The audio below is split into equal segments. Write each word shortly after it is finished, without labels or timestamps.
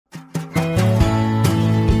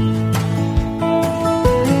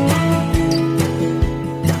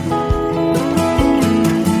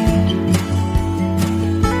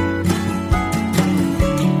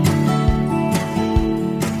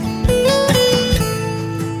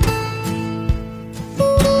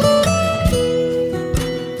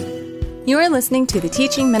You are listening to the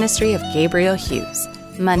teaching ministry of Gabriel Hughes.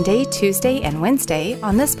 Monday, Tuesday, and Wednesday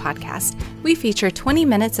on this podcast, we feature 20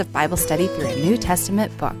 minutes of Bible study through a New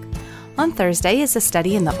Testament book. On Thursday is a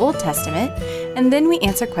study in the Old Testament, and then we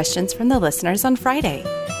answer questions from the listeners on Friday.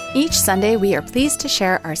 Each Sunday, we are pleased to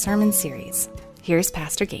share our sermon series. Here's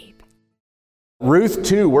Pastor Gabe. Ruth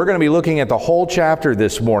 2, we're going to be looking at the whole chapter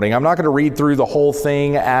this morning. I'm not going to read through the whole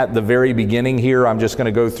thing at the very beginning here. I'm just going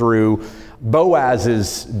to go through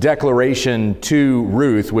Boaz's declaration to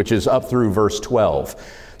Ruth, which is up through verse 12.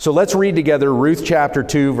 So let's read together Ruth chapter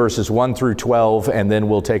 2, verses 1 through 12, and then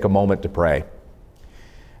we'll take a moment to pray.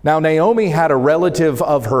 Now Naomi had a relative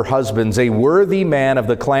of her husband's, a worthy man of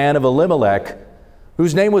the clan of Elimelech,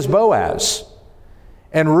 whose name was Boaz.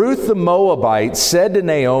 And Ruth the Moabite said to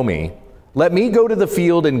Naomi, "Let me go to the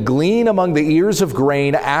field and glean among the ears of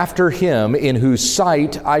grain after him in whose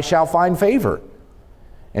sight I shall find favor."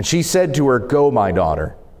 And she said to her, "Go, my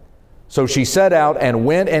daughter." So she set out and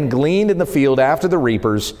went and gleaned in the field after the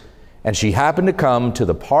reapers, and she happened to come to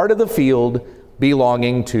the part of the field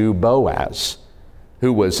belonging to Boaz,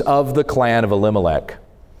 who was of the clan of Elimelech.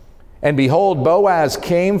 And behold, Boaz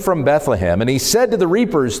came from Bethlehem, and he said to the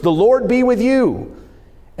reapers, "The Lord be with you."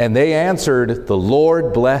 And they answered, "The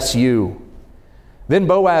Lord bless you." Then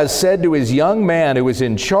Boaz said to his young man who was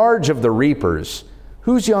in charge of the reapers,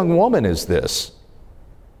 "Whose young woman is this?"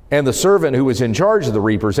 And the servant who was in charge of the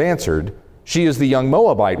reapers answered, "She is the young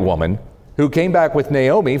Moabite woman who came back with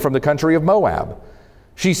Naomi from the country of Moab.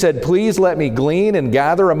 She said, 'Please let me glean and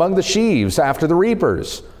gather among the sheaves after the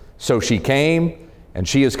reapers.' So she came, and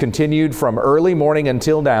she has continued from early morning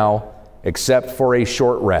until now, except for a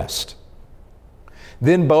short rest."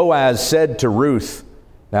 Then Boaz said to Ruth,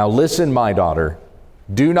 "Now listen, my daughter,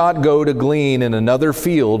 do not go to glean in another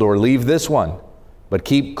field or leave this one, but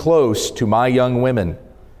keep close to my young women.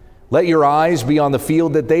 Let your eyes be on the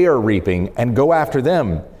field that they are reaping, and go after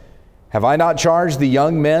them. Have I not charged the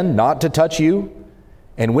young men not to touch you?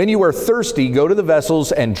 And when you are thirsty, go to the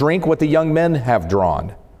vessels and drink what the young men have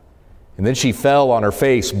drawn." And then she fell on her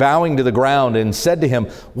face, bowing to the ground, and said to him,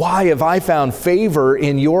 "Why have I found favor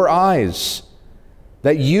in your eyes,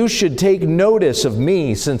 that you should take notice of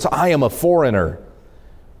me, since I am a foreigner?"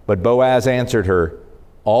 But Boaz answered her,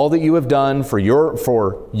 "All that you have done for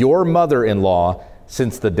your mother-in-law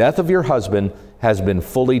since the death of your husband has been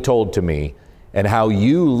fully told to me, and how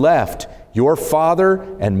you left your father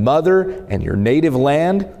and mother and your native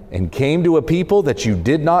land and came to a people that you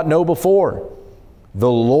did not know before. The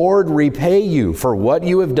Lord repay you for what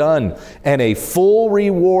you have done, and a full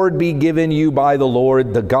reward be given you by the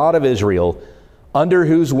Lord, the God of Israel, under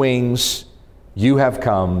whose wings you have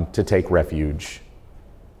come to take refuge."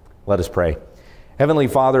 Let us pray. Heavenly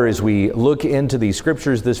Father, as we look into these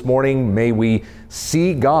scriptures this morning, may we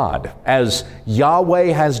see God as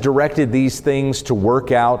Yahweh has directed these things to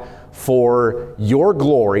work out for your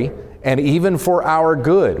glory and even for our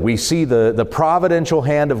good. We see the providential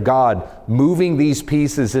hand of God moving these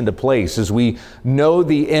pieces into place. As we know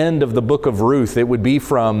the end of the book of Ruth, it would be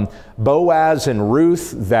from Boaz and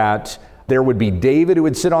Ruth that there would be David who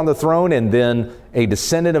would sit on the throne, and then a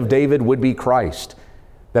descendant of David would be Christ.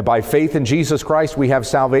 That by faith in Jesus Christ we have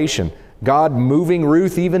salvation. God moving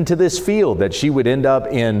Ruth even to this field, that she would end up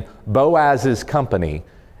in Boaz's company.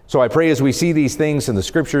 So I pray as we see these things in the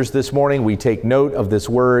scriptures this morning, we take note of this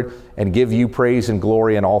word and give you praise and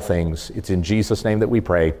glory in all things. It's in Jesus' name that we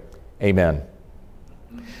pray. Amen.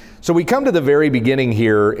 So we come to the very beginning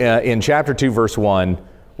here in chapter 2, verse 1,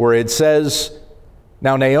 where it says,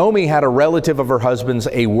 "Now Naomi had a relative of her husband's,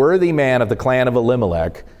 a worthy man of the clan of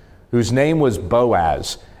Elimelech, whose name was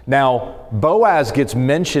Boaz." Now, Boaz gets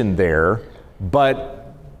mentioned there,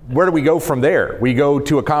 but where do we go from there? We go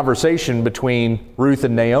to a conversation between Ruth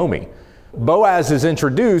and Naomi. Boaz is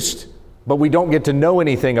introduced, but we don't get to know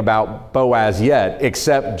anything about Boaz yet,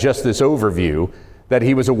 except just this overview, that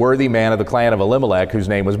he was a worthy man of the clan of Elimelech, whose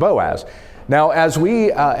name was Boaz. Now, as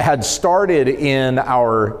we had started in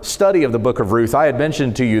our study of the book of Ruth, I had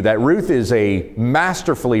mentioned to you that Ruth is a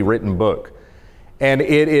masterfully written book. And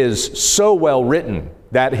it is so well written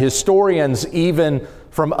that historians, even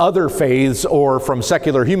from other faiths or from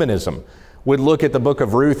secular humanism, would look at the book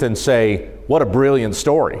of Ruth and say, what a brilliant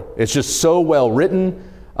story. It's just so well written.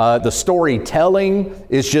 The storytelling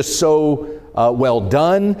is just so well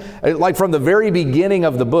done. Like from the very beginning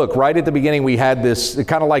of the book, right at the beginning, we had this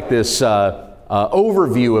kind of like this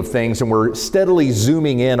overview of things, and we're steadily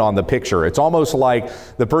zooming in on the picture. It's almost like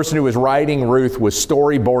the person who was writing Ruth was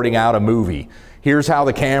storyboarding out a movie. Here's how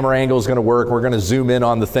the camera angle is going to work. We're going to zoom in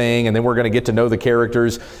on the thing, and then we're going to get to know the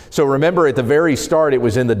characters. So remember, at the very start, it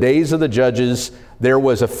was in the days of the judges, there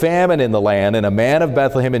was a famine in the land, and a man of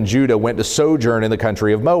Bethlehem in Judah went to sojourn in the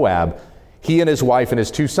country of Moab, he and his wife and his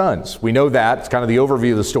 2 sons. We know that. It's kind of the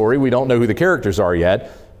overview of the story. We don't know who the characters are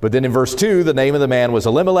yet. But then in verse 2, the name of the man was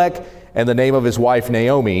Elimelech, and the name of his wife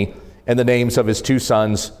Naomi, and the names of his 2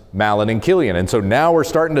 sons, Mahlon and Chilion. And so now we're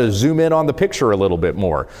starting to zoom in on the picture a little bit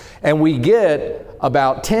more. And we get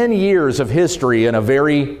about 10 years of history in a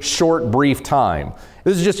very short, brief time.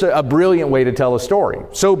 This is just a brilliant way to tell a story.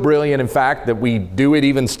 So brilliant, in fact, that we do it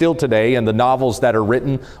even still today in the novels that are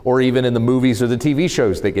written, or even in the movies or the TV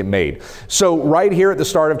shows that get made. So right here at the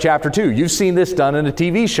start of chapter 2, you've seen this done in a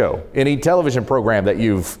TV show, any television program that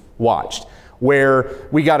you've watched, where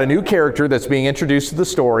we got a new character that's being introduced to the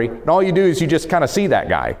story, and all you do is you just kind of see that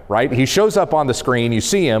guy, right? He shows up on the screen, you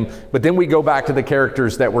see him, but then we go back to the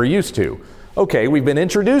characters that we're used to. Okay, we've been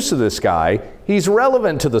introduced to this guy. He's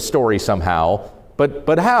relevant to the story somehow,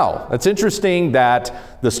 but how? It's interesting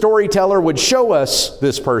that the storyteller would show us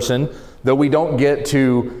this person, though we don't get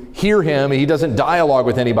to hear him. He doesn't dialogue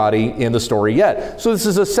with anybody in the story yet. So this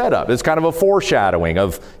is a setup. It's kind of a foreshadowing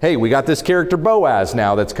of, hey, we got this character Boaz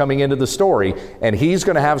now that's coming into the story, and he's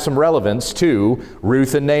going to have some relevance to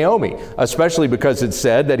Ruth and Naomi, especially because it's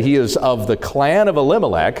said that he is of the clan of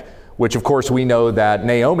Elimelech, which of course we know that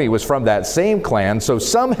Naomi was from that same clan. So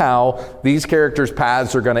somehow these characters'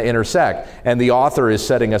 paths are going to intersect, and the author is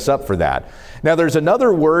setting us up for that. Now there's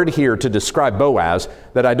another word here to describe Boaz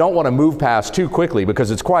that I don't want to move past too quickly because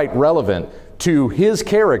it's quite relevant to his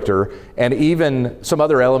character and even some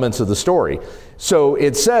other elements of the story. So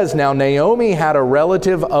it says, now Naomi had a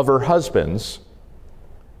relative of her husband's,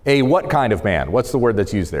 a what kind of man? What's the word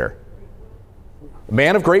that's used there? A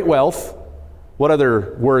man of great wealth. What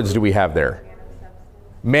other words do we have there?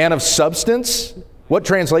 Man of substance? What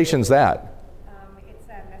translation's that? It's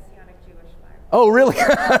a Messianic Jewish Bible. Oh, really?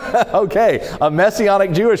 Okay, a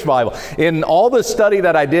Messianic Jewish Bible. In all the study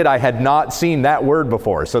that I did, I had not seen that word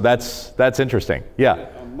before, so that's interesting. Yeah.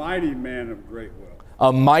 A mighty man of great wealth.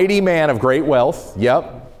 A mighty man of great wealth.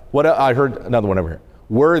 Yep. What I heard another one over here.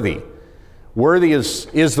 Worthy. Worthy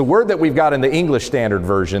is the word that we've got in the English Standard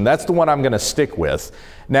Version. That's the one I'm going to stick with.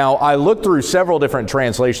 Now, I looked through several different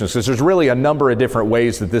translations because there's really a number of different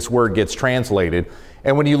ways that this word gets translated.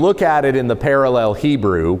 And when you look at it in the parallel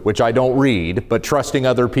Hebrew, which I don't read, but trusting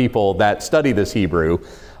other people that study this Hebrew,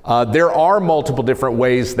 there are multiple different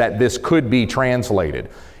ways that this could be translated.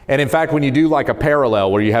 And in fact, when you do like a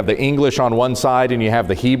parallel where you have the English on one side and you have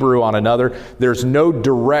the Hebrew on another, there's no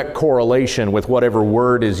direct correlation with whatever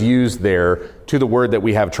word is used there to the word that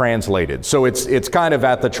we have translated. So it's kind of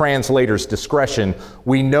at the translator's discretion.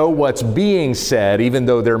 We know what's being said, even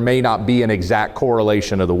though there may not be an exact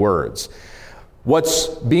correlation of the words. What's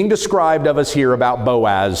being described of us here about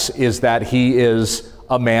Boaz is that he is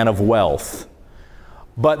a man of wealth.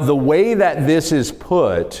 But the way that this is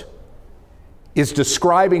put is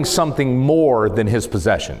describing something more than his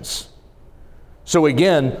possessions. So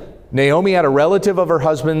again, Naomi had a relative of her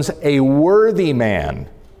husband's, a worthy man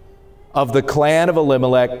of the clan of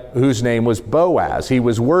Elimelech, whose name was Boaz. He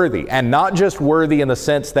was worthy, and not just worthy in the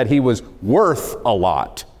sense that he was worth a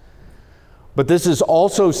lot, but this is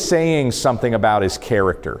also saying something about his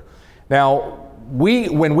character. Now,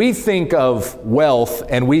 when we think of wealth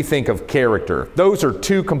and we think of character, those are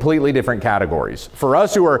two completely different categories. For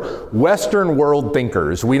us who are Western world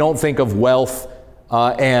thinkers, we don't think of wealth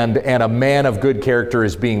and a man of good character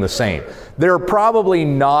as being the same. There are probably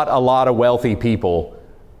not a lot of wealthy people,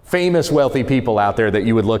 famous wealthy people out there that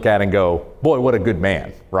you would look at and go, boy, what a good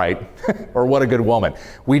man, right? Or what a good woman.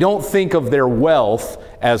 We don't think of their wealth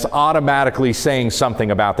as automatically saying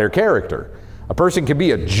something about their character. A person can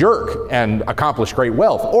be a jerk and accomplish great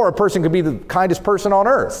wealth, or a person could be the kindest person on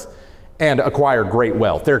earth and acquire great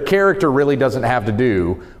wealth. Their character really doesn't have to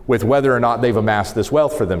do with whether or not they've amassed this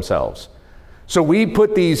wealth for themselves. So we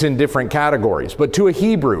put these in different categories, but to a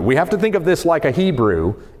Hebrew, we have to think of this like a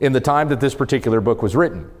Hebrew in the time that this particular book was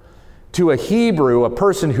written. To a Hebrew, a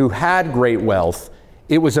person who had great wealth,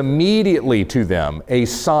 it was immediately to them a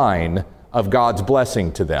sign of God's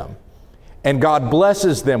blessing to them. And God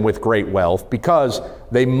blesses them with great wealth because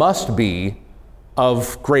they must be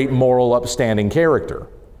of great moral, upstanding character.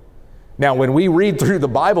 Now, when we read through the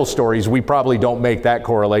Bible stories, we probably don't make that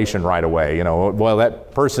correlation right away. You know, well,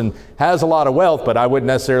 that person has a lot of wealth, but I wouldn't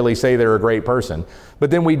necessarily say they're a great person. But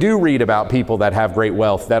then we do read about people that have great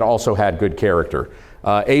wealth that also had good character.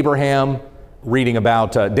 Abraham, reading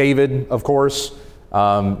about David, of course.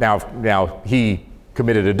 Now he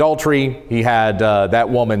committed adultery. He had that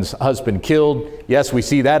woman's husband killed. Yes, we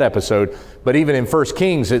see that episode. But even in 1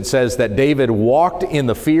 Kings, it says that David walked in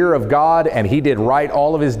the fear of God, and he did right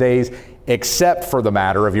all of his days, except for the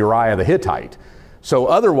matter of Uriah the Hittite. So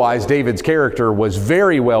otherwise, David's character was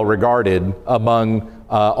very well regarded among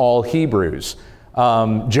all Hebrews.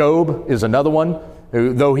 Job is another one.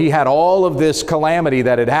 Though he had all of this calamity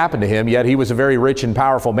that had happened to him, yet he was a very rich and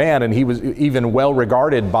powerful man, and he was even well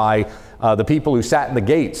regarded by the people who sat in the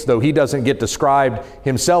gates. Though he doesn't get described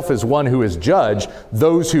himself as one who is judged,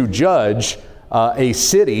 those who judge a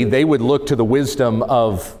city, they would look to the wisdom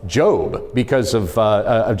of Job because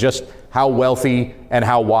of just how wealthy and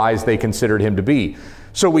how wise they considered him to be.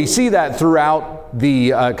 So we see that throughout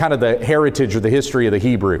the kind of the heritage or the history of the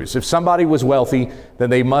Hebrews. If somebody was wealthy, then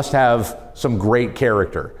they must have some great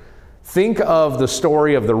character. Think of the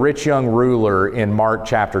story of the rich young ruler in Mark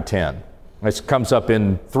chapter 10. This comes up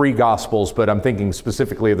in 3 Gospels, but I'm thinking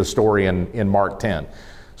specifically of the story in Mark 10.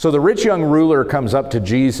 So the rich young ruler comes up to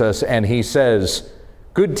Jesus and he says,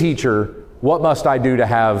 "Good teacher, what must I do to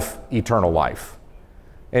have eternal life?"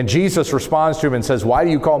 And Jesus responds to him and says, "Why do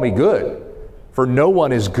you call me good? For no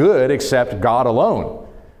one is good except God alone."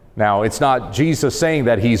 Now, it's not Jesus saying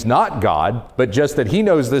that he's not God, but just that he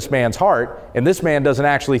knows this man's heart, and this man doesn't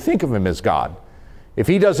actually think of him as God. If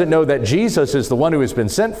he doesn't know that Jesus is the one who has been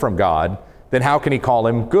sent from God, then how can he call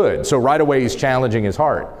him good? So right away, he's challenging his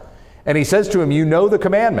heart. And he says to him, "You know the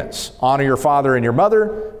commandments. Honor your father and your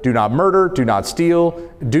mother. Do not murder. Do not steal.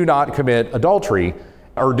 Do not commit adultery,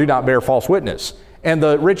 or do not bear false witness." And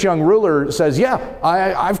the rich young ruler says, "Yeah,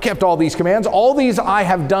 I've kept all these commands. All these I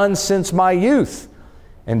have done since my youth."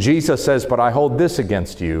 And Jesus says, "But I hold this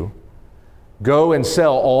against you. Go and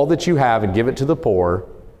sell all that you have and give it to the poor,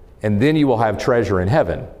 and then you will have treasure in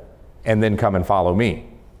heaven. And then come and follow me."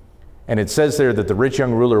 And it says there that the rich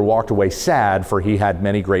young ruler walked away sad, for he had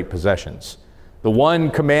many great possessions. The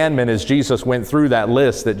one commandment, as Jesus went through that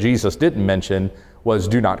list that Jesus didn't mention, was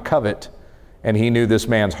do not covet. And he knew this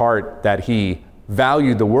man's heart, that he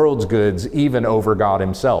valued the world's goods even over God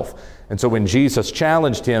himself. And so when Jesus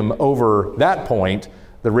challenged him over that point,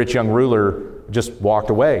 the rich young ruler just walked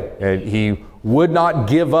away. And he would not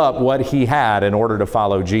give up what he had in order to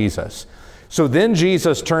follow Jesus. So then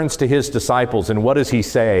Jesus turns to his disciples, and what does he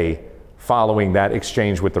say following that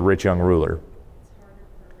exchange with the rich young ruler?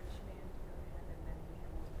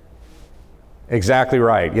 Exactly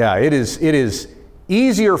right. Yeah, it is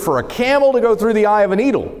easier for a camel to go through the eye of a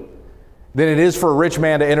needle than it is for a rich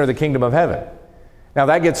man to enter the kingdom of heaven. Now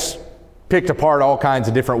that gets picked apart all kinds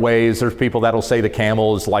of different ways. There's people that'll say the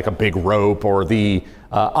camel is like a big rope, or the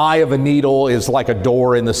eye of a needle is like a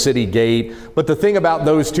door in the city gate. But the thing about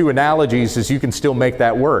those two analogies is you can still make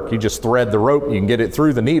that work. You just thread the rope, you can get it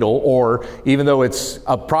through the needle, or even though it's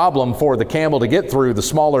a problem for the camel to get through the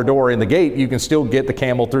smaller door in the gate, you can still get the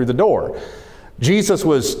camel through the door. Jesus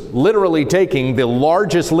was literally taking the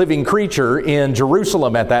largest living creature in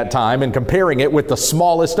Jerusalem at that time and comparing it with the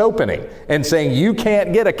smallest opening and saying, you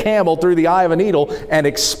can't get a camel through the eye of a needle and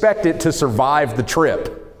expect it to survive the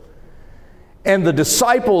trip. And the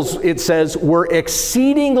disciples, it says, were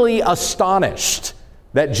exceedingly astonished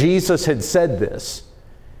that Jesus had said this.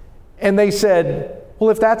 And they said, well,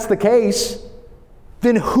 if that's the case,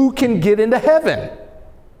 then who can get into heaven?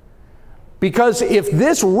 Because if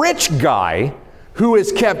this rich guy who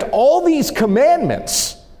has kept all these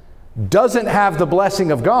commandments doesn't have the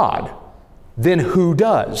blessing of God, then who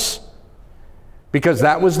does? Because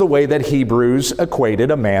that was the way that Hebrews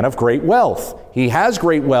equated a man of great wealth. He has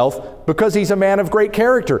great wealth because he's a man of great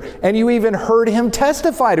character. And you even heard him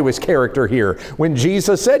testify to his character here. When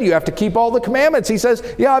Jesus said, you have to keep all the commandments, he says,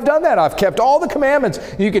 yeah, I've done that. I've kept all the commandments.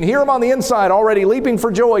 You can hear him on the inside already leaping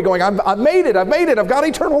for joy, going, I've made it. I've got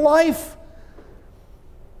eternal life.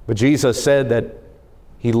 But Jesus said that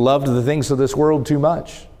he loved the things of this world too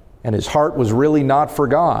much, and his heart was really not for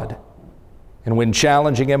God. And when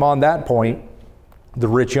challenging him on that point, the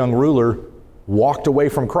rich young ruler walked away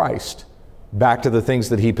from Christ, back to the things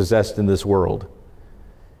that he possessed in this world.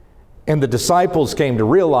 And the disciples came to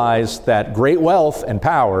realize that great wealth and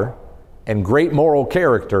power and great moral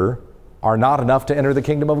character are not enough to enter the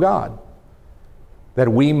kingdom of God. That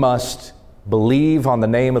we must believe on the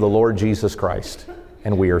name of the Lord Jesus Christ,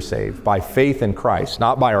 and we are saved by faith in Christ,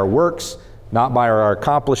 not by our works, not by our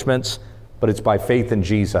accomplishments, but it's by faith in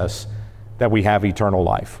Jesus that we have eternal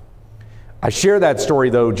life. I share that story,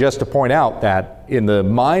 though, just to point out that in the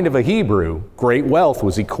mind of a Hebrew, great wealth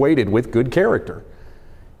was equated with good character.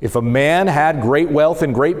 If a man had great wealth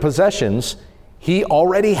and great possessions, he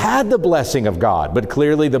already had the blessing of God. But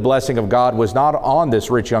clearly the blessing of God was not on this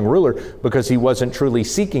rich young ruler because he wasn't truly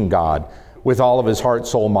seeking God with all of his heart,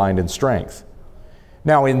 soul, mind, and strength.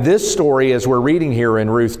 Now, in this story, as we're reading here in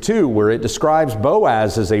Ruth 2, where it describes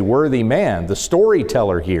Boaz as a worthy man, the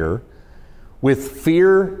storyteller here, with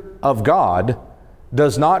fear of God,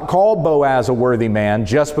 does not call Boaz a worthy man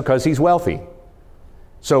just because he's wealthy.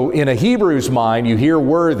 So in a Hebrew's mind, you hear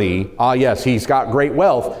worthy, yes, he's got great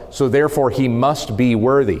wealth, so therefore he must be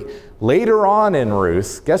worthy. Later on in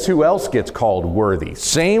Ruth, guess who else gets called worthy?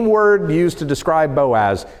 Same word used to describe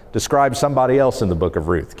Boaz describes somebody else in the book of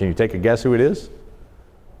Ruth. Can you take a guess who it is?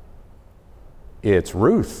 It's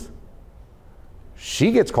Ruth.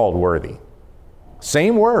 She gets called worthy.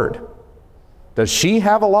 Same word. Does she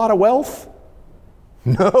have a lot of wealth?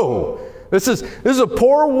 No. This is a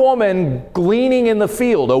poor woman gleaning in the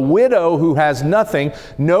field, a widow who has nothing,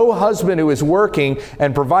 no husband who is working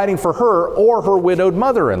and providing for her or her widowed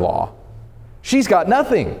mother-in-law. She's got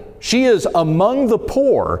nothing. She is among the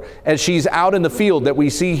poor as she's out in the field that we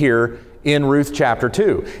see here in Ruth chapter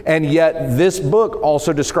 2. And yet this book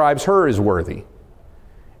also describes her as worthy.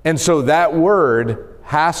 And so that word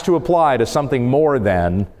has to apply to something more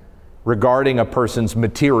than regarding a person's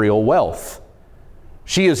material wealth.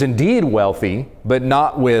 She is indeed wealthy, but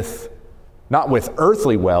not with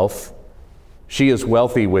earthly wealth. She is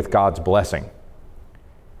wealthy with God's blessing.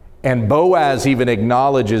 And Boaz even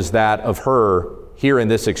acknowledges that of her here in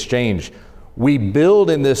this exchange. We build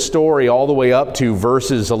in this story all the way up to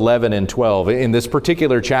verses 11 and 12. In this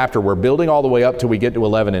particular chapter, we're building all the way up till we get to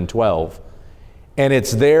 11 and 12. And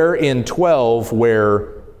it's there in 12 where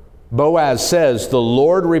Boaz says, "The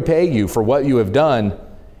Lord repay you for what you have done,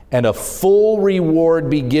 and a full reward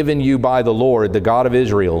be given you by the Lord, the God of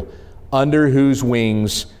Israel, under whose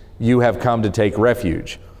wings you have come to take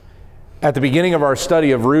refuge." At the beginning of our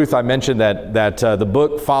study of Ruth, I mentioned that the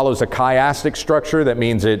book follows a chiastic structure. That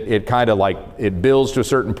means it kind of like it builds to a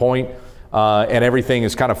certain point, and everything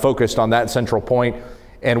is kind of focused on that central point.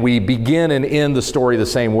 And we begin and end the story the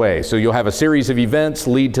same way. So you'll have a series of events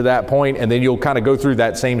lead to that point, and then you'll kind of go through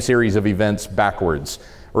that same series of events backwards.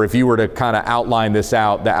 Or if you were to kind of outline this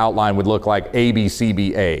out, the outline would look like A, B, C,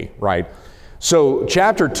 B, A, right? So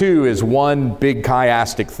chapter 2 is one big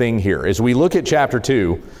chiastic thing here. As we look at chapter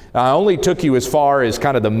 2, I only took you as far as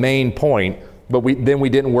kind of the main point, but then we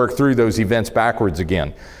didn't work through those events backwards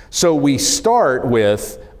again. So we start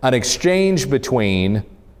with an exchange between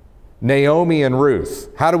Naomi and Ruth.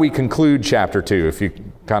 How do we conclude chapter 2? If you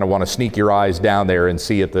kind of want to sneak your eyes down there and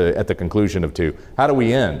see at the conclusion of 2. How do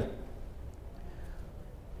we end?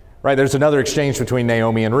 Right, there's another exchange between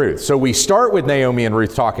Naomi and Ruth. So we start with Naomi and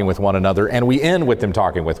Ruth talking with one another, and we end with them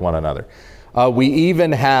talking with one another. We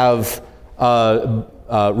even have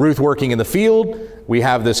Ruth working in the field. We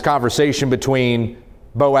have this conversation between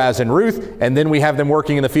Boaz and Ruth, and then we have them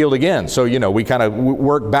working in the field again. So, we kind of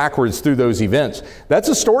work backwards through those events. That's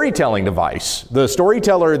a storytelling device. The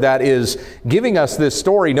storyteller that is giving us this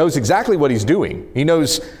story knows exactly what he's doing. He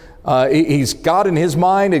knows he's got in his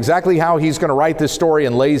mind exactly how he's going to write this story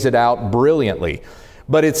and lays it out brilliantly.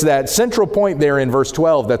 But it's that central point there in verse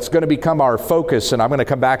 12 that's going to become our focus, and I'm going to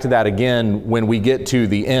come back to that again when we get to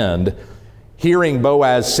the end. Hearing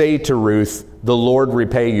Boaz say to Ruth, "The Lord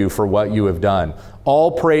repay you for what you have done."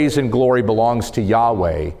 All praise and glory belongs to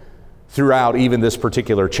Yahweh throughout even this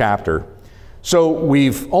particular chapter. So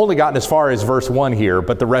we've only gotten as far as verse 1 here,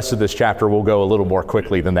 but the rest of this chapter will go a little more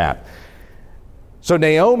quickly than that. So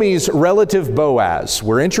Naomi's relative Boaz,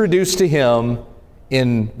 we're introduced to him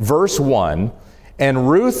in verse 1, and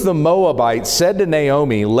Ruth the Moabite said to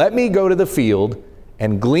Naomi, "Let me go to the field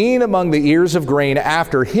and glean among the ears of grain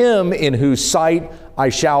after him in whose sight I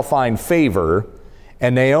shall find favor."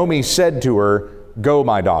 And Naomi said to her, "Go,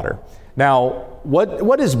 my daughter." Now,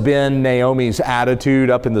 what has been Naomi's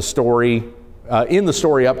attitude up in the story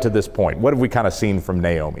up to this point? What have we kind of seen from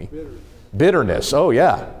Naomi? Bitterness. Oh,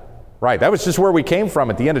 yeah. Right. That was just where we came from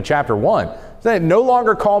at the end of chapter 1. They no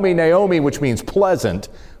longer call me Naomi, which means pleasant.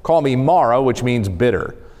 Call me Mara, which means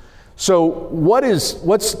bitter. So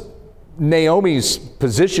what's Naomi's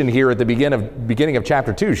position here at the beginning of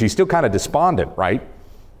chapter 2? She's still kind of despondent, right?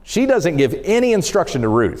 She doesn't give any instruction to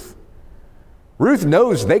Ruth. Ruth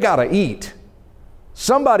knows they got to eat.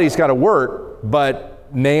 Somebody's got to work, but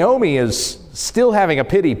Naomi is still having a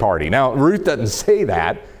pity party. Now, Ruth doesn't say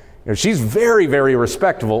that. She's very, very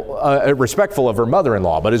respectful of her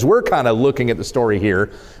mother-in-law. But as we're kind of looking at the story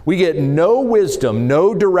here, we get no wisdom,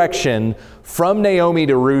 no direction from Naomi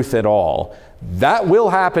to Ruth at all. That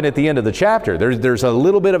will happen at the end of the chapter. There's a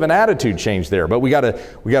little bit of an attitude change there, but we got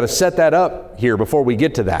to set that up here before we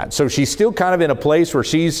get to that. So she's still kind of in a place where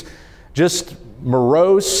she's just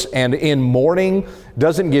morose and in mourning,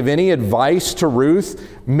 doesn't give any advice to Ruth,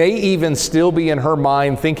 may even still be in her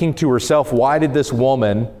mind thinking to herself, why did this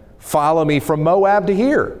woman follow me from Moab to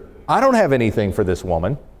here? I don't have anything for this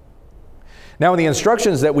woman. Now, in the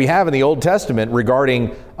instructions that we have in the Old Testament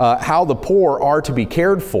regarding how the poor are to be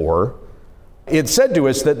cared for, it's said to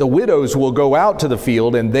us that the widows will go out to the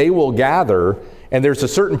field and they will gather, and there's a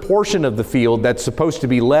certain portion of the field that's supposed to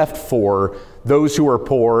be left for those who are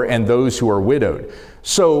poor and those who are widowed.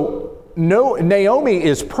 So Naomi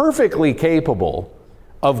is perfectly capable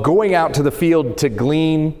of going out to the field to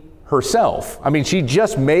glean herself. I mean, she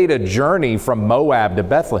just made a journey from Moab to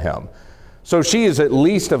Bethlehem. So she is at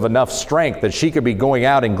least of enough strength that she could be going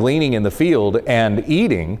out and gleaning in the field and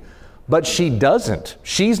eating, but she doesn't.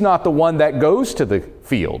 She's not the one that goes to the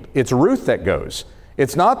field. It's Ruth that goes.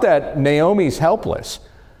 It's not that Naomi's helpless,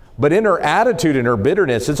 but in her attitude and her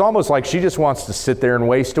bitterness, it's almost like she just wants to sit there and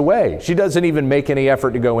waste away. She doesn't even make any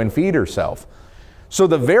effort to go and feed herself. So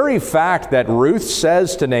the very fact that Ruth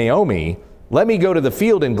says to Naomi, let me go to the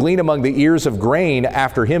field and glean among the ears of grain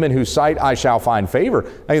after him in whose sight I shall find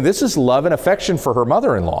favor. I mean, this is love and affection for her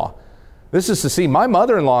mother-in-law. This is to see my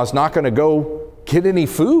mother-in-law is not going to go get any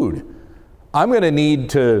food. I'm going to need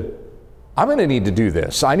to do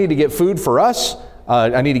this. I need to get food for us.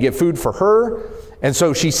 I need to get food for her. And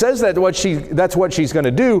so she says that's what she's going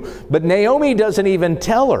to do. But Naomi doesn't even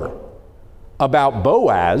tell her about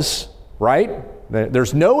Boaz, right?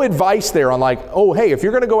 There's no advice there on like, oh, hey, if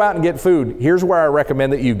you're going to go out and get food, here's where I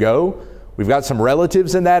recommend that you go. We've got some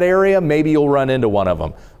relatives in that area. Maybe you'll run into one of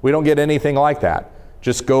them. We don't get anything like that.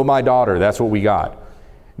 Just go, my daughter. That's what we got.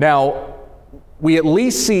 Now, we at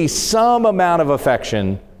least see some amount of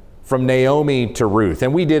affection from Naomi to Ruth.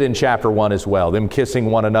 And we did in chapter 1 as well, them kissing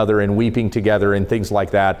one another and weeping together and things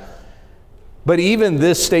like that. But even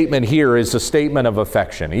this statement here is a statement of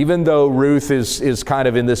affection. Even though Ruth is kind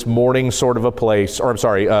of in this mourning sort of a place, or I'm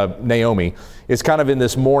sorry, Naomi is kind of in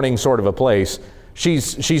this mourning sort of a place,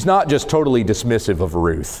 she's not just totally dismissive of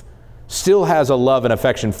Ruth. Still has a love and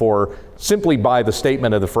affection for her simply by the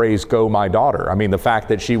statement of the phrase, go my daughter. I mean, the fact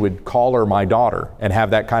that she would call her my daughter and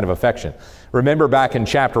have that kind of affection. Remember back in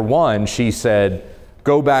chapter 1, she said,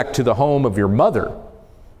 go back to the home of your mother.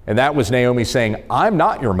 And that was Naomi saying, I'm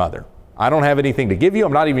not your mother. I don't have anything to give you.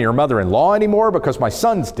 I'm not even your mother-in-law anymore because my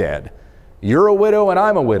son's dead. You're a widow and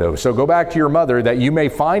I'm a widow. So go back to your mother that you may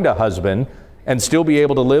find a husband and still be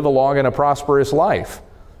able to live a long and a prosperous life.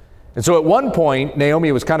 And so at one point,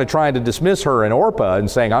 Naomi was kind of trying to dismiss her and Orpah and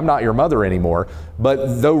saying, I'm not your mother anymore.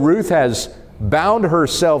 But though Ruth has bound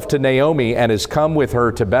herself to Naomi and has come with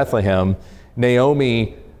her to Bethlehem,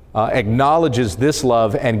 Naomi acknowledges this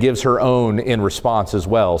love and gives her own in response as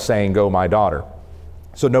well, saying, go my daughter.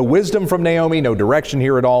 So no wisdom from Naomi, no direction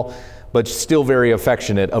here at all, but still very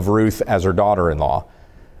affectionate of Ruth as her daughter-in-law.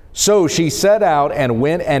 So she set out and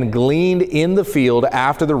went and gleaned in the field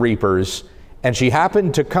after the reapers, and she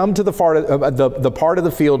happened to come to the part of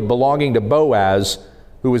the field belonging to Boaz,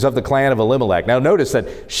 who was of the clan of Elimelech. Now notice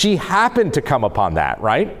that she happened to come upon that,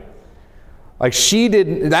 right? Like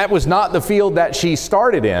that was not the field that she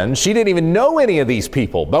started in. She didn't even know any of these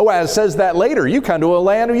people. Boaz says that later. You come to a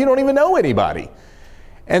land where you don't even know anybody.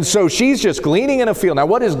 And so she's just gleaning in a field. Now,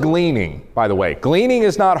 what is gleaning, by the way? Gleaning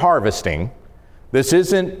is not harvesting. This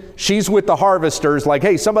isn't, she's with the harvesters like,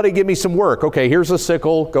 hey, somebody give me some work. Okay, here's a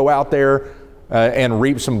sickle. Go out there and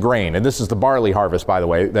reap some grain. And this is the barley harvest, by the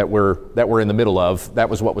way, that we're in the middle of. That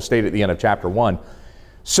was what was stated at the end of chapter 1.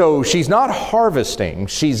 So she's not harvesting,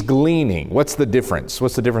 she's gleaning. What's the difference?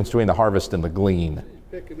 What's the difference between the harvest and the glean?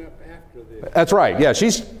 Picking up after this. That's right. Yeah,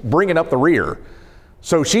 she's bringing up the rear.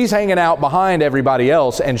 So she's hanging out behind everybody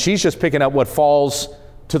else, and she's just picking up what falls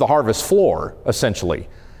to the harvest floor, essentially.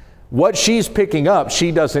 What she's picking up,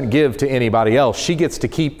 she doesn't give to anybody else. She gets to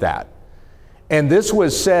keep that. And this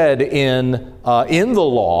was said in the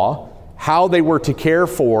law, how they were to care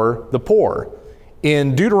for the poor.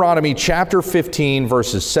 In Deuteronomy chapter 15,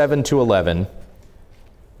 verses 7 to 11,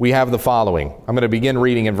 we have the following. I'm going to begin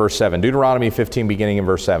reading in verse 7. Deuteronomy 15, beginning in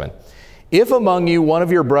verse 7. If among you one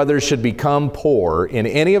of your brothers should become poor in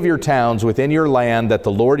any of your towns within your land that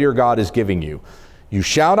the Lord your God is giving you, you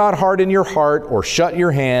shall not harden your heart or shut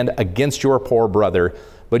your hand against your poor brother,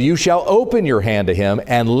 but you shall open your hand to him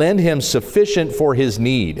and lend him sufficient for his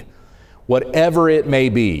need, whatever it may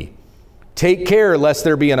be. Take care lest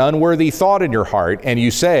there be an unworthy thought in your heart, and you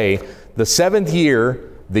say, the 7th year,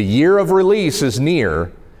 the year of release is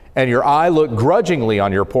near, and your eye look grudgingly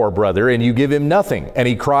on your poor brother, and you give him nothing, and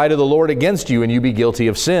he cry to the Lord against you, and you be guilty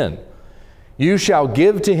of sin. You shall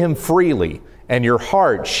give to him freely, and your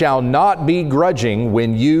heart shall not be grudging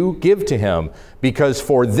when you give to him, because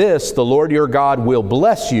for this the Lord your God will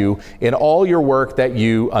bless you in all your work that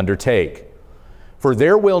you undertake. For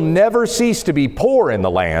there will never cease to be poor in the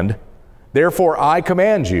land. Therefore I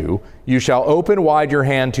command you, you shall open wide your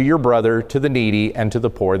hand to your brother, to the needy, and to the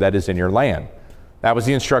poor that is in your land. That was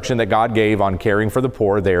the instruction that God gave on caring for the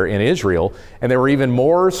poor there in Israel. And there were even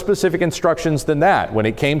more specific instructions than that. When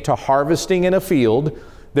it came to harvesting in a field,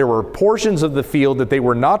 there were portions of the field that they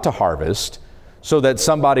were not to harvest, so that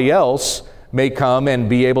somebody else may come and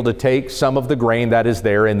be able to take some of the grain that is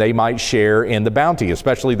there, and they might share in the bounty,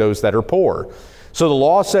 especially those that are poor. So the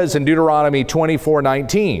law says in Deuteronomy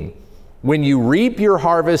 24:19, when you reap your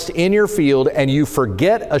harvest in your field and you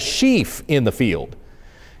forget a sheaf in the field,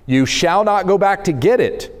 you shall not go back to get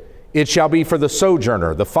it. It shall be for the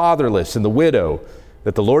sojourner, the fatherless, and the widow,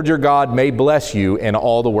 that the Lord your God may bless you in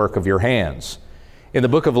all the work of your hands. In the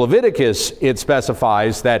book of Leviticus, it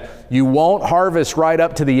specifies that you won't harvest right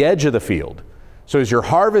up to the edge of the field. So as you're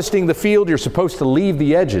harvesting the field, you're supposed to leave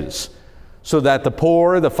the edges so that the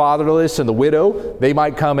poor, the fatherless, and the widow, they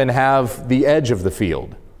might come and have the edge of the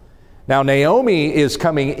field. Now, Naomi is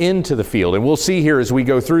coming into the field, and we'll see here as we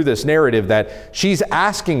go through this narrative that she's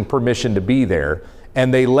asking permission to be there,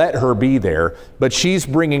 and they let her be there, but she's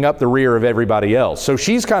bringing up the rear of everybody else. So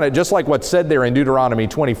she's kind of just like what's said there in Deuteronomy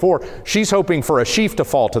 24, she's hoping for a sheaf to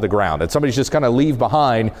fall to the ground, that somebody's just going to leave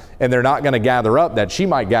behind, and they're not going to gather up, that she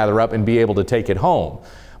might gather up and be able to take it home.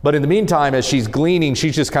 But in the meantime, as she's gleaning,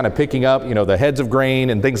 she's just kind of picking up, the heads of grain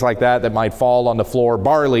and things like that might fall on the floor.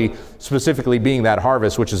 Barley specifically being that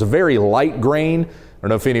harvest, which is a very light grain. I don't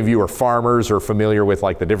know if any of you are farmers or familiar with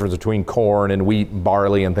like the difference between corn and wheat and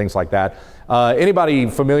barley and things like that. Anybody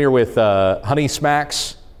familiar with Honey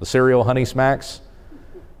Smacks, the cereal Honey Smacks?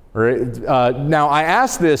 Now, I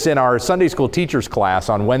asked this in our Sunday school teachers class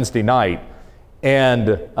on Wednesday night,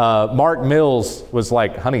 and Mark Mills was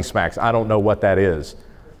like, Honey Smacks, I don't know what that is.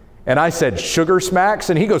 And I said, Sugar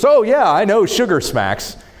Smacks? And he goes, oh yeah, I know Sugar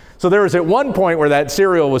Smacks. So there was at one point where that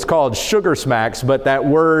cereal was called Sugar Smacks, but that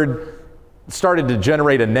word started to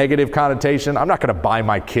generate a negative connotation. I'm not going to buy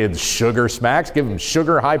my kids Sugar Smacks, give them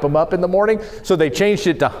sugar, hype them up in the morning. So they changed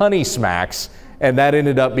it to Honey Smacks, and that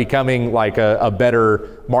ended up becoming like a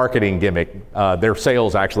better marketing gimmick. Their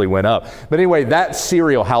sales actually went up. But anyway, that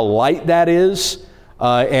cereal, how light that is,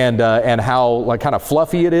 and how like kind of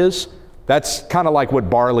fluffy it is, that's kind of like what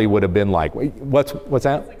barley would have been like. What's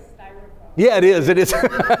that? It's like styrofoam. Yeah, it is. It is.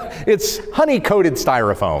 It's honey-coated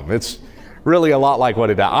styrofoam. It's really a lot like what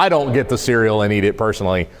it does. I don't get the cereal and eat it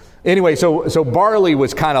personally. Anyway, so barley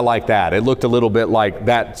was kind of like that. It looked a little bit like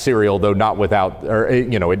that cereal, though not without, or it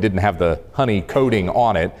didn't have the honey coating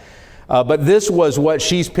on it. But this was what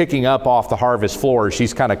she's picking up off the harvest floor.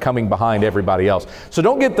 She's kind of coming behind everybody else. So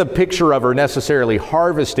don't get the picture of her necessarily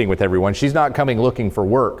harvesting with everyone. She's not coming looking for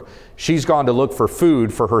work. She's gone to look for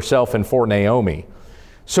food for herself and for Naomi.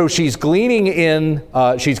 So she's gleaning in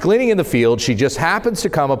the field. She just happens to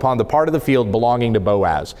come upon the part of the field belonging to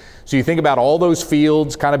Boaz. So you think about all those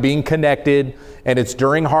fields kind of being connected, and it's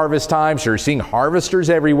during harvest time. So you're seeing harvesters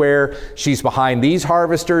everywhere. She's behind these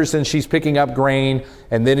harvesters and she's picking up grain.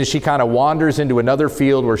 And then as she kind of wanders into another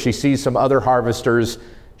field where she sees some other harvesters,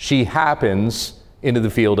 she happens into the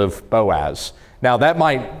field of Boaz. Now that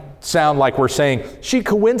might sound like we're saying she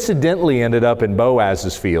coincidentally ended up in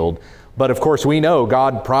Boaz's field. But of course, we know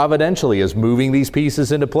God providentially is moving these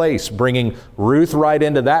pieces into place, bringing Ruth right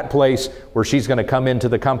into that place where she's going to come into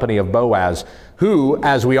the company of Boaz, who,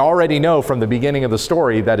 as we already know from the beginning of the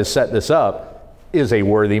story that has set this up, is a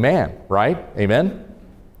worthy man, right? Amen?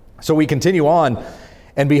 So we continue on.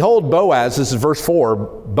 And behold, Boaz, this is verse 4,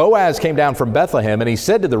 Boaz came down from Bethlehem, and he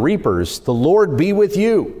said to the reapers, "The Lord be with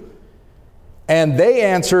you." And they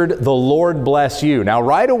answered, "The Lord bless you." Now,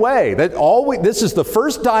 right away, this is the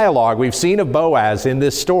first dialogue we've seen of Boaz in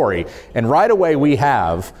this story. And right away we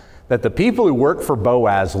have that the people who work for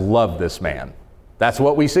Boaz love this man. That's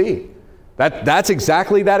what we see. That's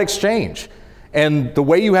exactly that exchange. And the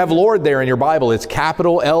way you have Lord there in your Bible, it's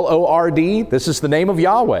capital L-O-R-D. This is the name of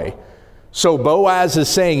Yahweh. So Boaz is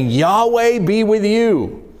saying, "Yahweh be with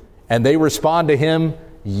you." And they respond to him,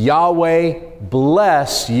 "Yahweh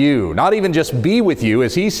bless you." Not even just be with you,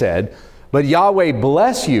 as he said, but Yahweh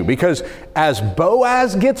bless you. Because as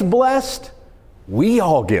Boaz gets blessed, we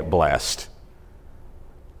all get blessed.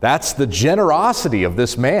 That's the generosity of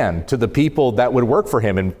this man to the people that would work for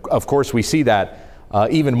him. And of course, we see that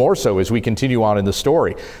even more so as we continue on in the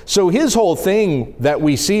story. So his whole thing that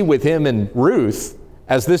we see with him and Ruth,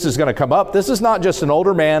 as this is going to come up, this is not just an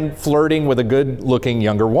older man flirting with a good-looking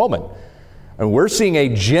younger woman. And we're seeing a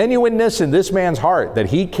genuineness in this man's heart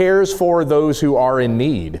that he cares for those who are in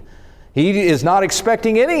need. He is not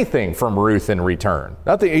expecting anything from Ruth in return.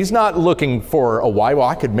 Nothing. He's not looking for a wife. Well,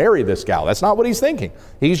 I could marry this gal. That's not what he's thinking.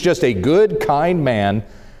 He's just a good, kind man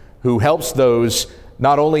who helps those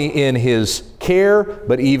not only in his care,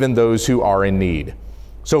 but even those who are in need.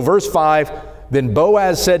 So verse 5, then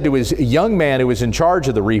Boaz said to his young man who was in charge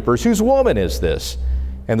of the reapers, whose woman is this?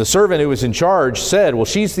 And the servant who was in charge said, well,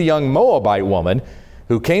 she's the young Moabite woman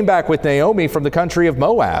who came back with Naomi from the country of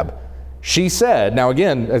Moab. She said, now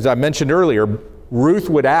again, as I mentioned earlier, Ruth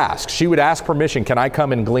would ask. She would ask permission, can I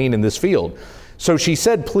come and glean in this field? So she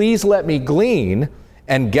said, please let me glean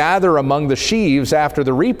and gather among the sheaves after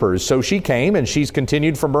the reapers. So she came, and she's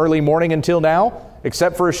continued from early morning until now,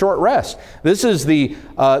 except for a short rest. This is the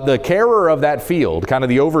carer of that field, kind of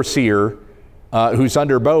the overseer who's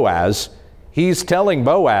under Boaz. He's telling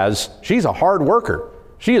Boaz, she's a hard worker.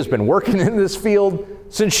 She has been working in this field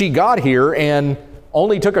since she got here and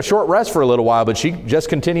only took a short rest for a little while, but she just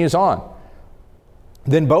continues on.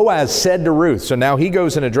 Then Boaz said to Ruth, so now he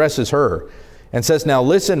goes and addresses her and says, now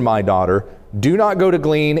listen, my daughter, do not go to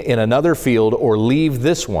glean in another field or leave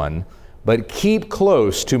this one, but keep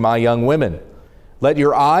close to my young women. Let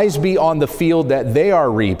your eyes be on the field that they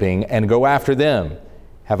are reaping and go after them.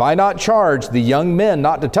 Have I not charged the young men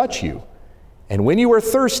not to touch you? And when you are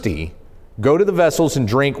thirsty, go to the vessels and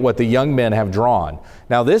drink what the young men have drawn.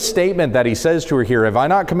 Now this statement that he says to her here, have I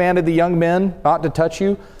not commanded the young men not to touch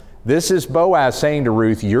you? This is Boaz saying to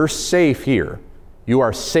Ruth, you're safe here. You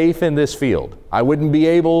are safe in this field. I wouldn't be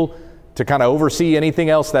able to kind of oversee anything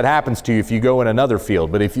else that happens to you if you go in another field.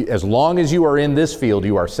 But as long as you are in this field,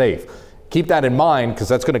 you are safe. Keep that in mind, because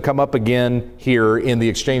that's going to come up again here in the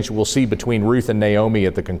exchange we'll see between Ruth and Naomi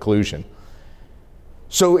at the conclusion.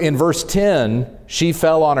 So in verse 10, she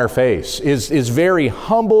fell on her face, is very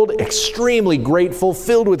humbled, extremely grateful,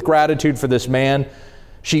 filled with gratitude for this man.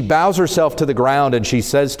 She bows herself to the ground and she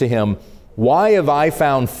says to him, why have I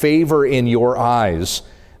found favor in your eyes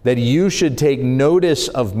that you should take notice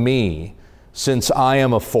of me since I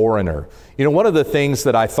am a foreigner? You know, one of the things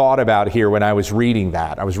that I thought about here when I was reading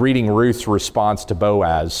that, I was reading Ruth's response to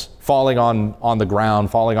Boaz, falling on the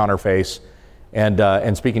ground, falling on her face,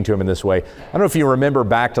 and speaking to him in this way. I don't know if you remember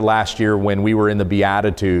back to last year when we were in the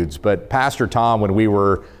Beatitudes, but Pastor Tom, when we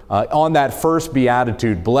were on that first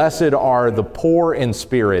Beatitude, blessed are the poor in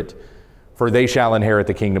spirit, for they shall inherit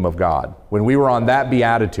the kingdom of God. When we were on that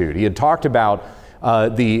Beatitude, he had talked about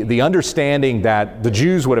the understanding that the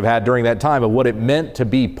Jews would have had during that time of what it meant to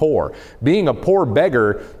be poor. Being a poor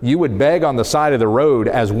beggar, you would beg on the side of the road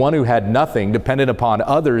as one who had nothing, dependent upon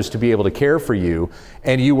others to be able to care for you,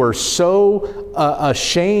 and you were so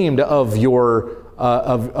ashamed of your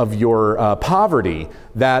poverty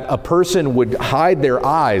that a person would hide their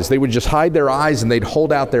eyes. They would just hide their eyes and they'd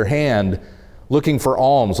hold out their hand looking for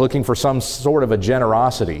alms, looking for some sort of a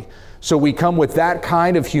generosity. So we come with that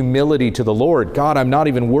kind of humility to the Lord. God, I'm not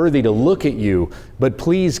even worthy to look at you, but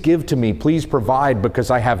please give to me, please provide, because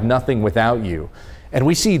I have nothing without you. And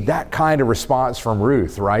we see that kind of response from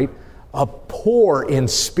Ruth, right? A poor in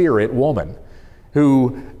spirit woman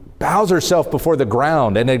who bows herself before the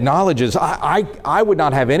ground and acknowledges, I would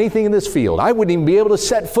not have anything in this field. I wouldn't even be able to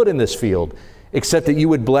set foot in this field, except that you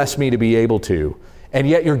would bless me to be able to. And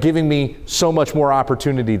yet you're giving me so much more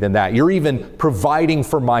opportunity than that. You're even providing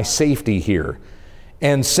for my safety here.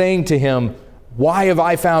 And saying to him, why have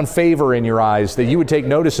I found favor in your eyes that you would take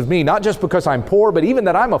notice of me? Not just because I'm poor, but even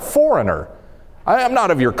that I'm a foreigner. I'm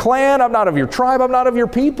not of your clan, I'm not of your tribe, I'm not of your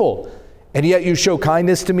people. And yet you show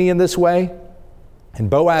kindness to me in this way? And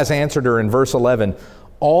Boaz answered her in verse 11,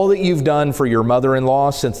 all that you've done for your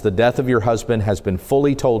mother-in-law since the death of your husband has been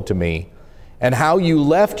fully told to me, and how you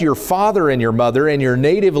left your father and your mother and your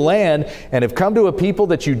native land and have come to a people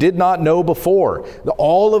that you did not know before.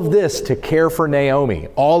 All of this to care for Naomi,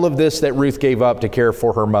 all of this that Ruth gave up to care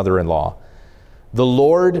for her mother-in-law. The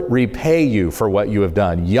Lord repay you for what you have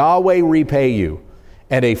done. Yahweh repay you,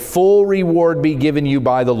 and a full reward be given you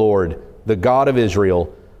by the Lord, the God of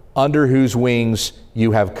Israel, under whose wings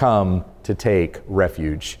you have come to take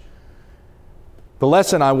refuge. The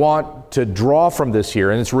lesson I want to draw from this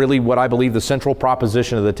here, and it's really what I believe the central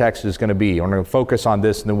proposition of the text is going to be. I'm going to focus on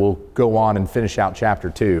this and then we'll go on and finish out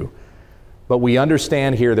chapter 2. But we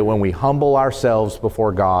understand here that when we humble ourselves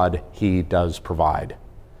before God, He does provide.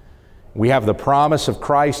 We have the promise of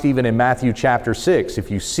Christ even in Matthew chapter 6.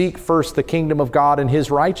 If you seek first the kingdom of God and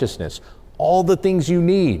His righteousness, all the things you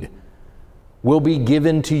need will be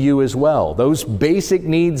given to you as well. Those basic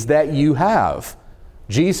needs that you have.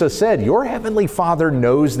 Jesus said, your heavenly Father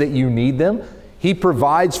knows that you need them. He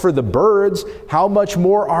provides for the birds. How much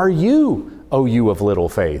more are you "O you of little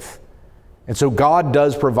faith." And so God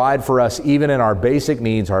does provide for us even in our basic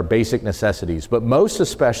needs, our basic necessities, but most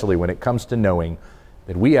especially when it comes to knowing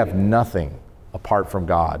that we have nothing apart from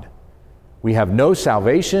God. We have no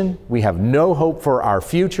salvation, we have no hope for our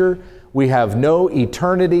future, we have no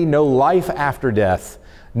eternity, no life after death,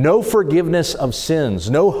 no forgiveness of sins,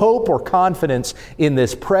 no hope or confidence in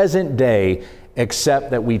this present day except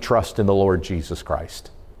that we trust in the Lord Jesus Christ.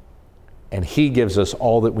 And He gives us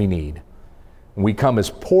all that we need. We come as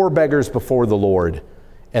poor beggars before the Lord,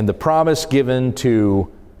 and the promise given to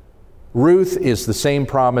Ruth is the same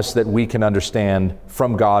promise that we can understand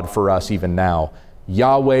from God for us even now.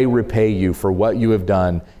 Yahweh repay you for what you have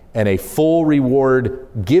done, and a full reward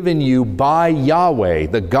given you by Yahweh,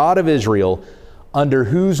 the God of Israel, under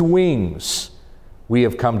whose wings we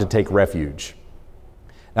have come to take refuge.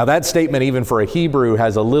 Now that statement, even for a Hebrew,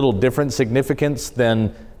 has a little different significance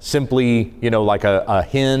than simply, like a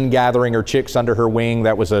hen gathering her chicks under her wing.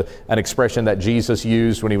 That was an expression that Jesus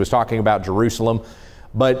used when He was talking about Jerusalem.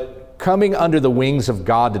 But coming under the wings of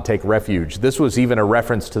God to take refuge, this was even a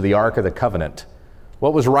reference to the Ark of the Covenant.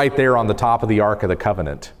 What was right there on the top of the Ark of the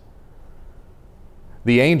Covenant?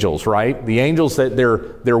 The angels, right? The angels, that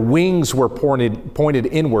their wings were pointed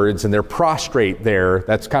inwards, and they're prostrate there.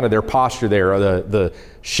 That's kind of their posture there, the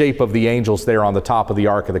shape of the angels there on the top of the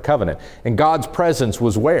Ark of the Covenant. And God's presence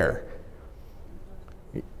was where?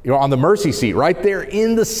 On the mercy seat, right there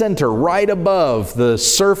in the center, right above the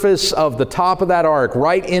surface of the top of that ark,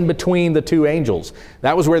 right in between the two angels.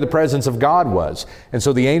 That was where the presence of God was. And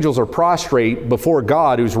so the angels are prostrate before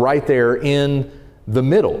God, who's right there in the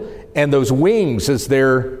middle. And those wings, as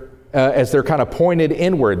they're kind of pointed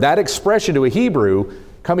inward, that expression to a Hebrew,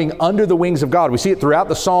 coming under the wings of God. We see it throughout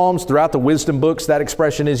the Psalms, throughout the wisdom books, that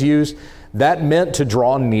expression is used. That meant to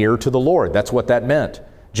draw near to the Lord. That's what that meant.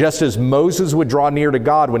 Just as Moses would draw near to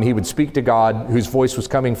God when he would speak to God, whose voice was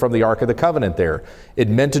coming from the Ark of the Covenant there. It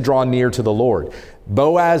meant to draw near to the Lord.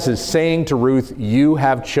 Boaz is saying to Ruth, you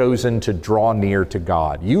have chosen to draw near to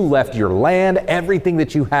God. You left your land, everything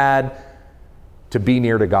that you had, to be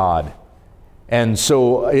near to God. And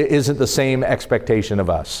so it isn't the same expectation of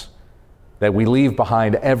us that we leave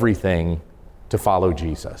behind everything to follow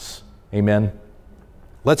Jesus. Amen.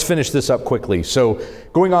 Let's finish this up quickly. So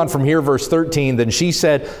going on from here, verse 13, then she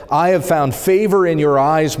said, I have found favor in your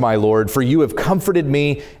eyes, my Lord, for you have comforted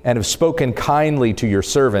me and have spoken kindly to your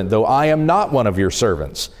servant, though I am not one of your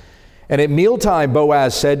servants. And at mealtime,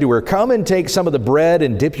 Boaz said to her, come and take some of the bread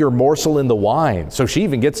and dip your morsel in the wine. So she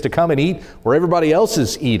even gets to come and eat where everybody else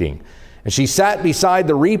is eating. And she sat beside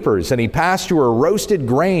the reapers, and he passed to her roasted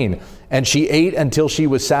grain, and she ate until she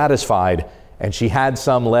was satisfied. And she had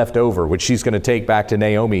some left over, which she's going to take back to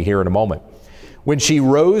Naomi here in a moment. When she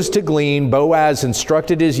rose to glean, Boaz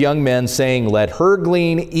instructed his young men, saying, let her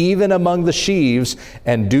glean even among the sheaves,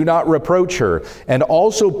 and do not reproach her. And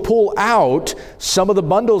also pull out some of the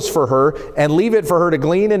bundles for her, and leave it for her to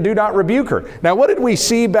glean, and do not rebuke her. Now, what did we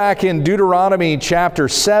see back in Deuteronomy chapter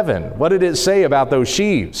 7? What did it say about those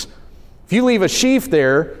sheaves? If you leave a sheaf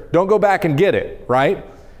there, don't go back and get it, right?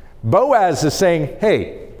 Boaz is saying,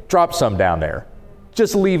 hey, drop some down there.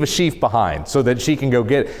 Just leave a sheaf behind so that she can go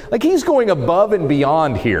get it. Like, he's going above and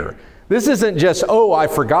beyond here. This isn't just, oh, I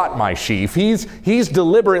forgot my sheaf. He's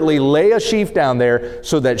deliberately lay a sheaf down there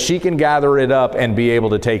so that she can gather it up and be able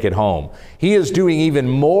to take it home. He is doing even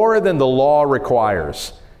more than the law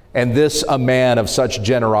requires. And this a man of such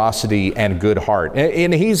generosity and good heart.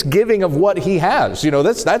 And he's giving of what he has.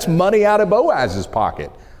 That's money out of Boaz's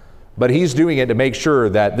pocket. But he's doing it to make sure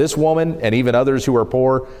that this woman and even others who are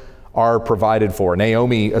poor are provided for.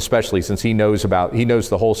 Naomi especially, since he knows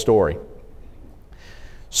the whole story.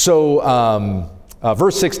 So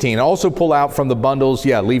verse 16, also pull out from the bundles,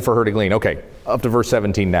 leave for her to glean. Okay, up to verse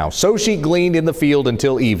 17 now. So she gleaned in the field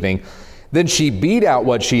until evening. Then she beat out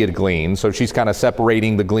what she had gleaned. So she's kind of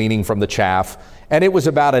separating the gleaning from the chaff. And it was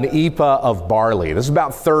about an ephah of barley. This is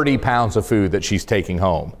about 30 pounds of food that she's taking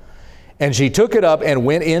home. And she took it up and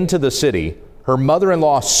went into the city. Her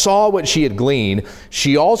mother-in-law saw what she had gleaned.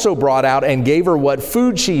 She also brought out and gave her what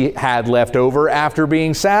food she had left over after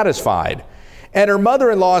being satisfied. And her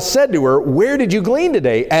mother-in-law said to her, where did you glean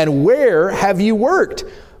today? And where have you worked?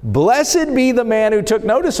 Blessed be the man who took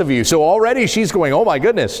notice of you. So already she's going, oh my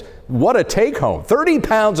goodness, what a take home. 30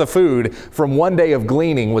 pounds of food from one day of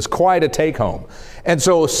gleaning was quite a take home. And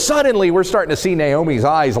so suddenly we're starting to see Naomi's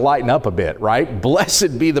eyes lighten up a bit, right?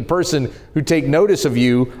 Blessed be the person who took notice of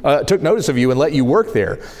you and let you work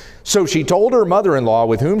there. So she told her mother-in-law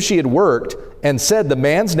with whom she had worked and said, the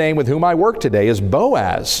man's name with whom I work today is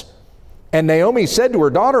Boaz. And Naomi said to her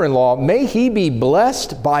daughter-in-law, may he be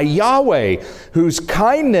blessed by Yahweh, whose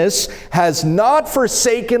kindness has not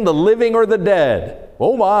forsaken the living or the dead.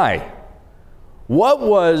 Oh my. What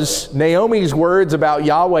was Naomi's words about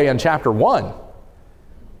Yahweh in chapter 1?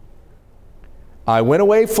 I went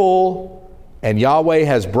away full, and Yahweh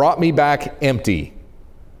has brought me back empty.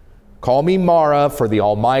 Call me Mara, for the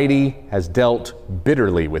Almighty has dealt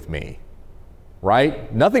bitterly with me.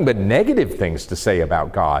 Right? Nothing but negative things to say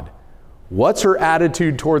about God. What's her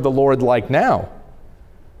attitude toward the Lord like now?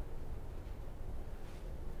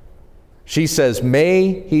 She says,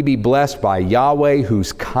 may he be blessed by Yahweh,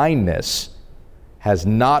 whose kindness has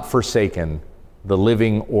not forsaken the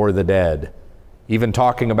living or the dead. Even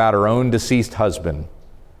talking about her own deceased husband.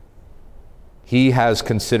 He has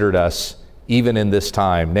considered us even in this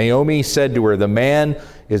time. Naomi said to her, the man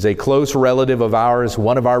is a close relative of ours,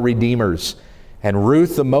 one of our redeemers. And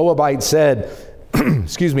Ruth the Moabite said,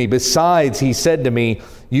 besides, he said to me,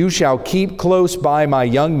 you shall keep close by my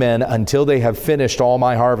young men until they have finished all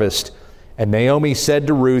my harvest. And Naomi said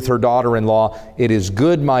to Ruth, her daughter-in-law, it is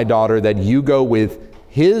good, my daughter, that you go with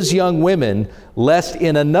his young women, lest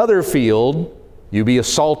in another field you be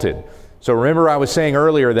assaulted. So remember I was saying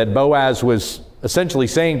earlier that Boaz was essentially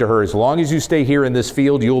saying to her, as long as you stay here in this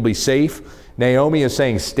field, you'll be safe. Naomi is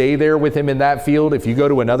saying, stay there with him in that field. If you go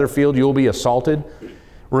to another field, you'll be assaulted.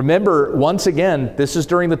 Remember, once again, this is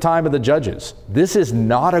during the time of the judges. This is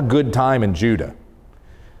not a good time in Judah.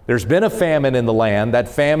 There's been a famine in the land. That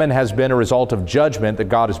famine has been a result of judgment that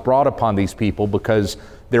God has brought upon these people because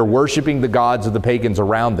they're worshiping the gods of the pagans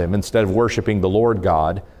around them instead of worshiping the Lord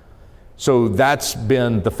God. So that's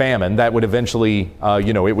been the famine. That would eventually,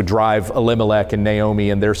 it would drive Elimelech and Naomi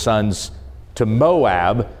and their sons to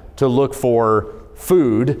Moab to look for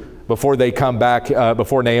food before they come back,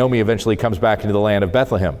 before Naomi eventually comes back into the land of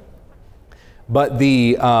Bethlehem. But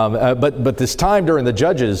but this time during the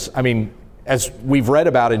Judges, as we've read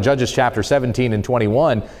about in Judges chapter 17 and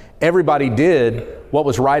 21, everybody did what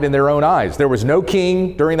was right in their own eyes. There was no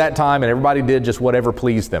king during that time, and everybody did just whatever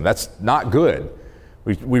pleased them. That's not good.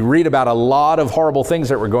 We read about a lot of horrible things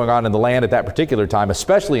that were going on in the land at that particular time,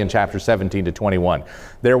 especially in chapter 17 to 21.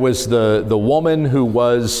 There was the woman who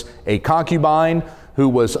was a concubine who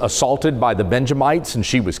was assaulted by the Benjamites, and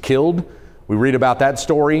she was killed. We read about that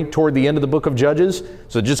story toward the end of the book of Judges.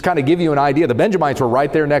 So just kind of give you an idea, the Benjamites were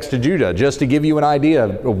right there next to Judah, just to give you an idea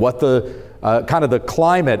of what the kind of the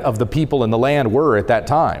climate of the people in the land were at that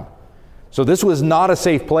time. So this was not a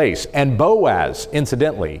safe place. And Boaz,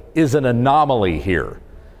 incidentally, is an anomaly here.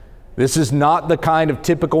 This is not the kind of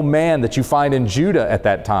typical man that you find in Judah at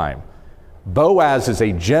that time. Boaz is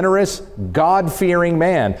a generous, God-fearing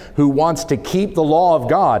man who wants to keep the law of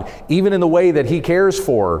God, even in the way that he cares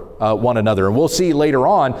for one another. And we'll see later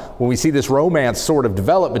on, when we see this romance sort of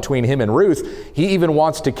develop between him and Ruth, he even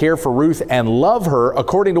wants to care for Ruth and love her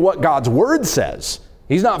according to what God's word says.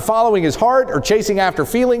 He's not following his heart or chasing after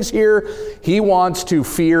feelings here. He wants to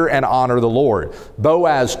fear and honor the Lord.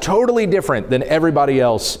 Boaz, totally different than everybody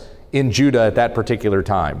else in Judah at that particular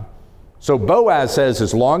time. So Boaz says,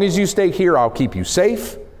 as long as you stay here, I'll keep you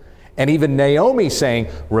safe. And even Naomi saying,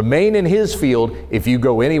 remain in his field. If you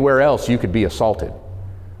go anywhere else, you could be assaulted.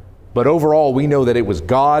 But overall, we know that it was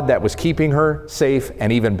God that was keeping her safe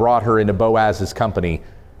and even brought her into Boaz's company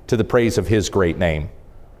to the praise of his great name.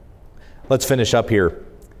 Let's finish up here.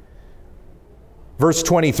 Verse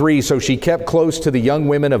 23, so she kept close to the young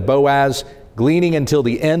women of Boaz, gleaning until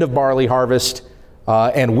the end of barley harvest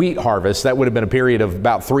and wheat harvest. That would have been a period of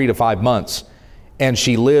about 3 to 5 months. And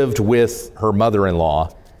she lived with her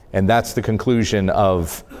mother-in-law. And that's the conclusion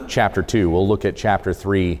of chapter 2. We'll look at chapter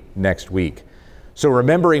 3 next week. So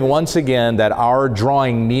remembering once again that our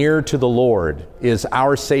drawing near to the Lord is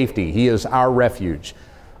our safety. He is our refuge.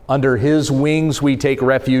 Under his wings we take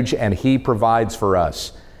refuge, and he provides for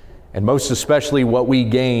us. And most especially what we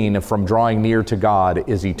gain from drawing near to God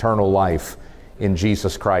is eternal life in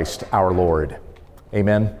Jesus Christ our Lord.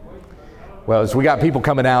 Amen. Well, as we got people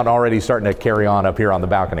coming out already starting to carry on up here on the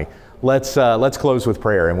balcony, let's close with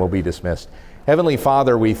prayer and we'll be dismissed. Heavenly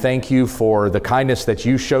Father, we thank you for the kindness that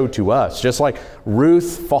you show to us. Just like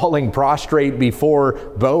Ruth falling prostrate before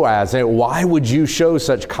Boaz, why would you show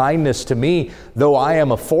such kindness to me, though I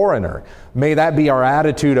am a foreigner? May that be our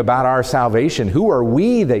attitude about our salvation. Who are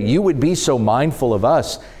we that you would be so mindful of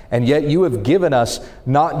us? And yet you have given us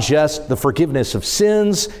not just the forgiveness of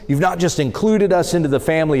sins. You've not just included us into the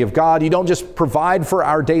family of God. You don't just provide for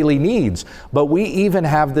our daily needs, but we even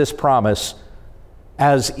have this promise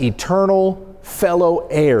as eternal fellow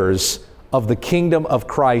heirs of the kingdom of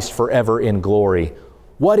Christ forever in glory.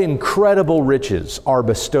 What incredible riches are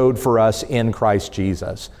bestowed for us in Christ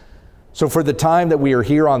Jesus. So for the time that we are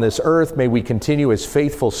here on this earth, may we continue as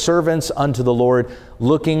faithful servants unto the Lord,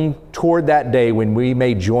 looking toward that day when we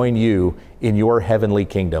may join you in your heavenly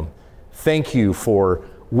kingdom. Thank you for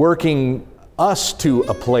working us to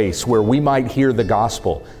a place where we might hear the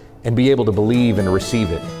gospel and be able to believe and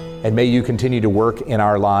receive it. And may you continue to work in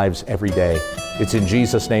our lives every day. It's in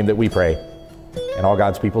Jesus' name that we pray. And all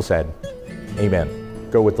God's people said, amen.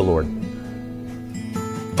 Go with the Lord.